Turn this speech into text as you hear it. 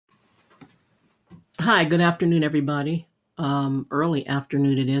Hi, good afternoon, everybody. Early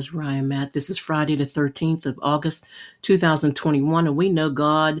afternoon it is where I am at. This is Friday, the 13th of August, 2021, and we know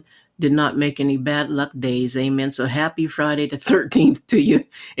God did not make any bad luck days. Amen. So happy Friday the 13th to you.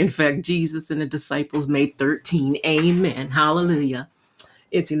 In fact, Jesus and the disciples made 13. Amen. Hallelujah.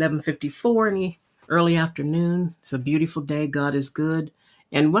 It's 11:54 in the early afternoon. It's a beautiful day. God is good.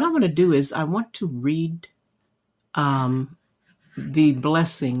 And what I want to do is I want to read um, the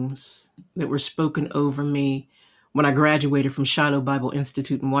blessings that were spoken over me when I graduated from Shiloh Bible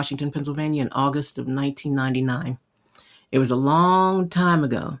Institute in Washington, Pennsylvania in August of 1999. It was a long time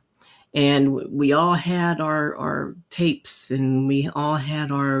ago. And we all had our tapes and we all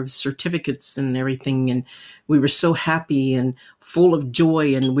had our certificates and everything. And we were so happy and full of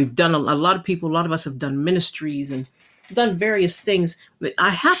joy. And we've done a lot of people, a lot of us have done ministries and done various things. But I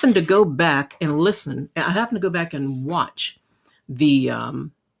happened to go back and listen. I happened to go back and watch the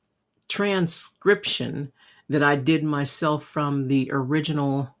transcription that I did myself from the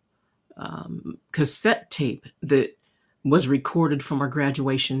original cassette tape that was recorded from our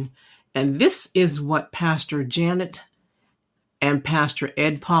graduation. And this is what Pastor Janet and Pastor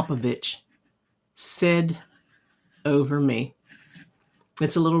Ed Popovich said over me.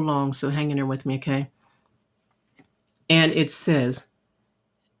 It's a little long, so hang in there with me, okay? And it says,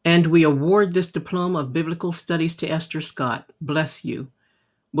 "And we award this diploma of biblical studies to Esther Scott. Bless you.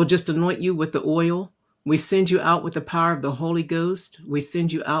 We'll just anoint you with the oil. We send you out with the power of the Holy Ghost. We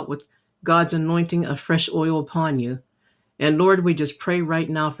send you out with God's anointing of fresh oil upon you. And Lord, we just pray right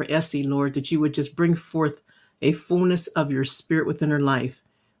now for Essie, Lord, that you would just bring forth a fullness of your spirit within her life.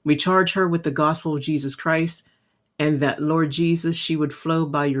 We charge her with the gospel of Jesus Christ, and that, Lord Jesus, she would flow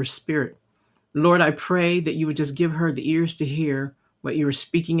by your spirit. Lord, I pray that you would just give her the ears to hear what you are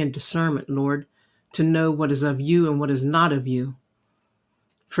speaking and discernment, Lord, to know what is of you and what is not of you.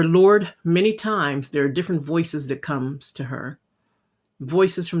 For Lord, many times there are different voices that comes to her.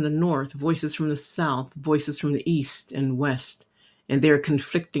 Voices from the north, voices from the south, voices from the east and west, and they are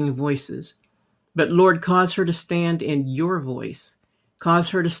conflicting voices. But Lord, cause her to stand in your voice. Cause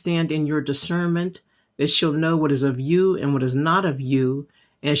her to stand in your discernment, that she'll know what is of you and what is not of you,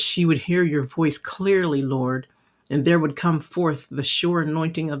 as she would hear your voice clearly, Lord, and there would come forth the sure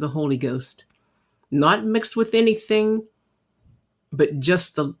anointing of the Holy Ghost, not mixed with anything, but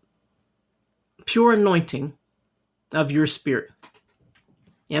just the pure anointing of your spirit.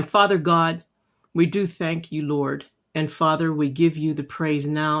 And Father God, we do thank you, Lord. And Father, we give you the praise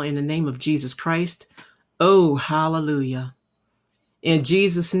now in the name of Jesus Christ. Oh, hallelujah. In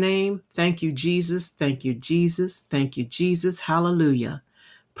Jesus' name, thank you, Jesus. Thank you, Jesus. Thank you, Jesus. Hallelujah.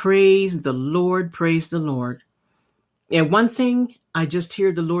 Praise the Lord. Praise the Lord. And one thing I just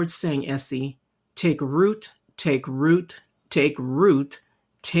hear the Lord saying, Essie, take root, take root, take root,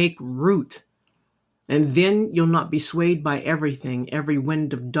 take root. And then you'll not be swayed by everything, every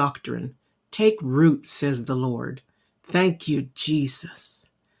wind of doctrine. Take root, says the Lord. Thank you, Jesus.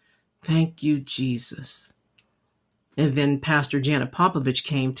 Thank you, Jesus. And then Pastor Janet Popovich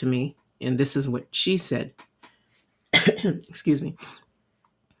came to me, and this is what she said. Excuse me.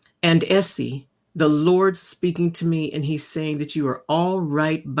 And Essie, the Lord's speaking to me, and he's saying that you are all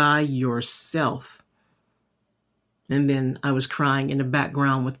right by yourself. And then I was crying in the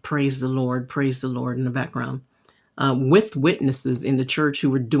background with praise the Lord in the background, with witnesses in the church who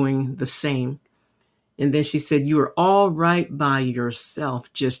were doing the same. And then she said, you are all right by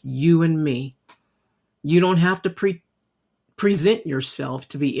yourself, just you and me. You don't have to present yourself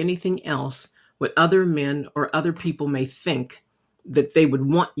to be anything else what other men or other people may think that they would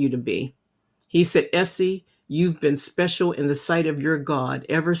want you to be. He said, Essie, you've been special in the sight of your God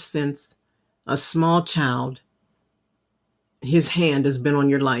ever since a small child. His hand has been on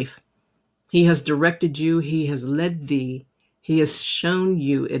your life. He has directed you. He has led thee. He has shown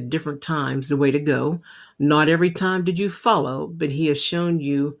you at different times the way to go. Not every time did you follow, but he has shown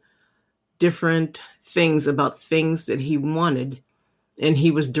you different things about things that he wanted, and he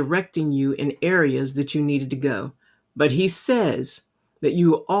was directing you in areas that you needed to go. But he says that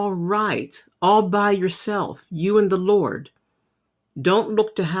you are all right, all by yourself, you and the Lord. Don't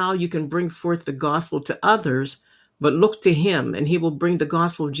look to how you can bring forth the gospel to others, but look to him, and he will bring the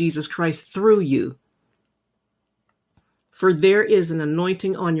gospel of Jesus Christ through you. For there is an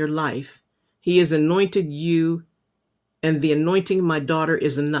anointing on your life. He has anointed you, and the anointing, my daughter,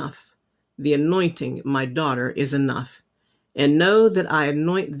 is enough. The anointing, my daughter, is enough. And know that I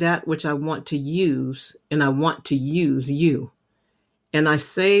anoint that which I want to use, and I want to use you. And I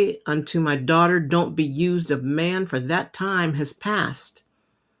say unto my daughter, don't be used of man, for that time has passed.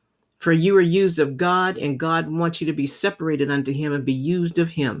 For you are used of God, and God wants you to be separated unto him and be used of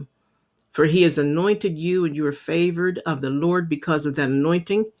him. For he has anointed you, and you are favored of the Lord because of that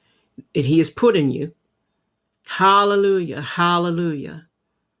anointing that he has put in you. Hallelujah, hallelujah.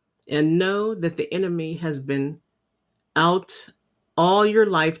 And know that the enemy has been out all your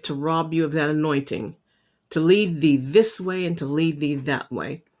life to rob you of that anointing, to lead thee this way and to lead thee that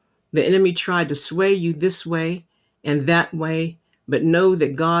way. The enemy tried to sway you this way and that way, but know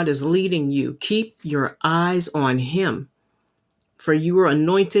that God is leading you. Keep your eyes on him, for you are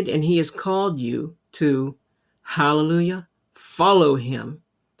anointed and he has called you to, hallelujah, follow him.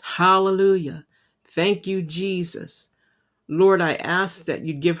 Hallelujah. Thank you, Jesus. Lord, I ask that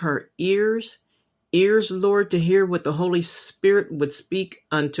you give her ears, Lord, to hear what the Holy Spirit would speak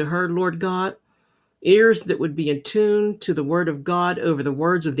unto her, Lord God. Ears that would be in tune to the word of God over the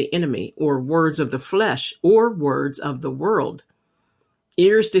words of the enemy, or words of the flesh, or words of the world.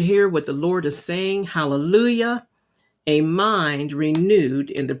 Ears to hear what the Lord is saying. Hallelujah. A mind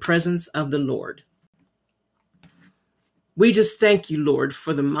renewed in the presence of the Lord. We just thank you, Lord,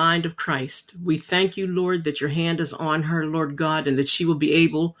 for the mind of Christ. We thank you, Lord, that your hand is on her, Lord God, and that she will be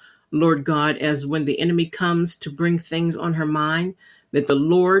able, Lord God, as when the enemy comes to bring things on her mind, that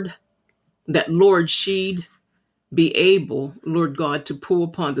Lord, she'd be able, Lord God, to pull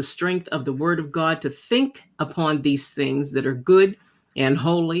upon the strength of the word of God, to think upon these things that are good and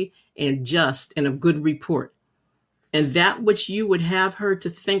holy and just and of good report. And that which you would have her to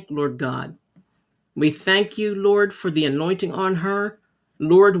think, Lord God. We thank you, Lord, for the anointing on her.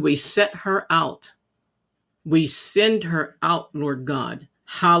 Lord, we set her out. We send her out, Lord God.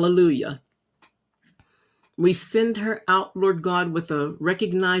 Hallelujah. We send her out, Lord God, with a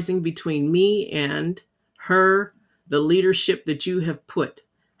recognizing between me and her, the leadership that you have put.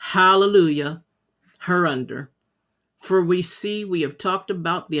 Hallelujah. Her under. For we have talked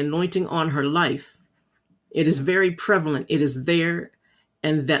about the anointing on her life. It is very prevalent. It is there.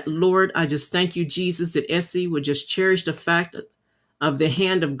 And that, Lord, I just thank you, Jesus, that Essie would just cherish the fact of the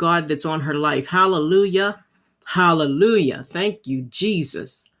hand of God that's on her life. Hallelujah. Hallelujah. Thank you,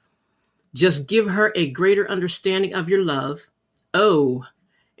 Jesus. Just give her a greater understanding of your love. Oh,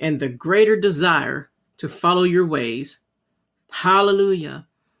 and the greater desire to follow your ways. Hallelujah.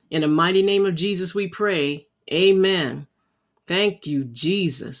 In the mighty name of Jesus, we pray. Amen. Thank you,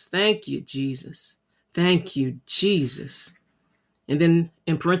 Jesus. Thank you, Jesus. Thank you, Jesus. And then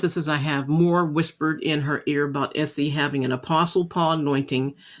in parentheses, I have more whispered in her ear about Essie having an Apostle Paul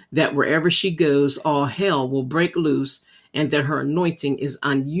anointing, that wherever she goes, all hell will break loose, and that her anointing is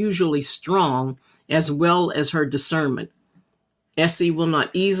unusually strong, as well as her discernment. Essie will not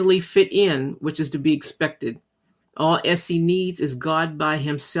easily fit in, which is to be expected. All Essie needs is God by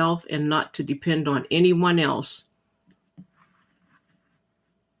himself, and not to depend on anyone else.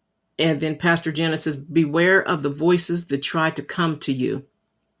 And then Pastor Janet says, beware of the voices that try to come to you.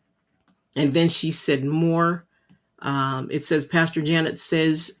 And then she said more. It says, Pastor Janet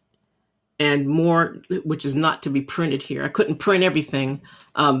says, and more, which is not to be printed here. I couldn't print everything.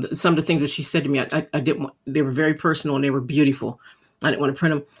 Some of the things that she said to me, I didn't want, they were very personal and they were beautiful. I didn't want to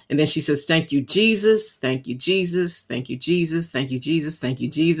print them. And then she says, thank you, Jesus. Thank you, Jesus. Thank you, Jesus. Thank you, Jesus. Thank you,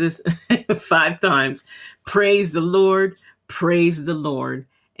 Jesus. 5 times. Praise the Lord. Praise the Lord.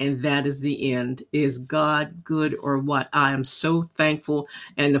 And that is the end. Is God good or what? I am so thankful.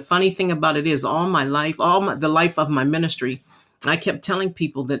 And the funny thing about it is, all my life, the life of my ministry, I kept telling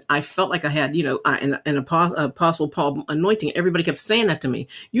people that I felt like I had, an Apostle Paul anointing. Everybody kept saying that to me.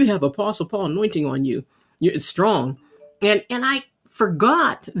 You have Apostle Paul anointing on you. It's strong. And I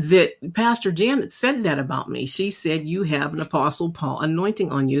forgot that Pastor Janet said that about me. She said, you have an Apostle Paul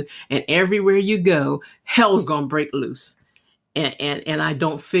anointing on you, and everywhere you go, hell's going to break loose. And I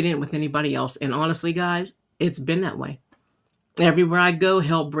don't fit in with anybody else. And honestly, guys, it's been that way. Everywhere I go,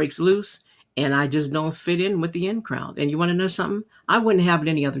 hell breaks loose, and I just don't fit in with the in crowd. And you want to know something? I wouldn't have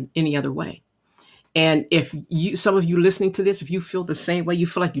it any other way. And if some of you listening to this, if you feel the same way, you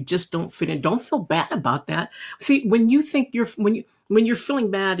feel like you just don't fit in, don't feel bad about that. See, when you think when you're feeling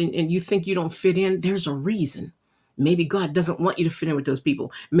bad and you think you don't fit in, there's a reason. Maybe God doesn't want you to fit in with those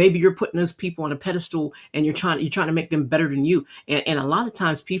people. Maybe you're putting those people on a pedestal and you're trying to make them better than you. And a lot of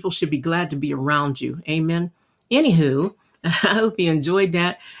times people should be glad to be around you. Amen. Anywho, I hope you enjoyed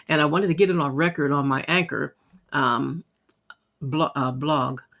that. And I wanted to get it on record on my Anchor podcast.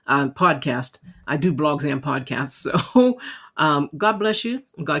 I do blogs and podcasts. So God bless you.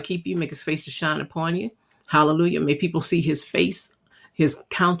 God keep you. Make his face to shine upon you. Hallelujah. May people see his face, his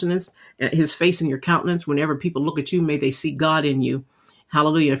countenance, his face in your countenance. Whenever people look at you, may they see God in you.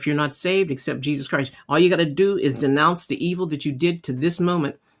 Hallelujah. If you're not saved, accept Jesus Christ. All you got to do is denounce the evil that you did to this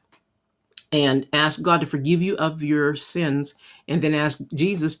moment and ask God to forgive you of your sins, and then ask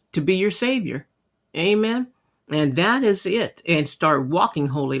Jesus to be your Savior. Amen. And that is it. And start walking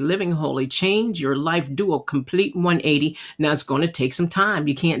holy, living holy, change your life, do a complete 180. Now it's going to take some time.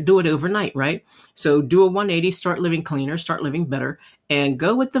 You can't do it overnight, right? So do a 180, start living cleaner, start living better, and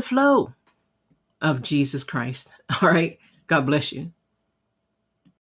go with the flow of Jesus Christ. All right. God bless you.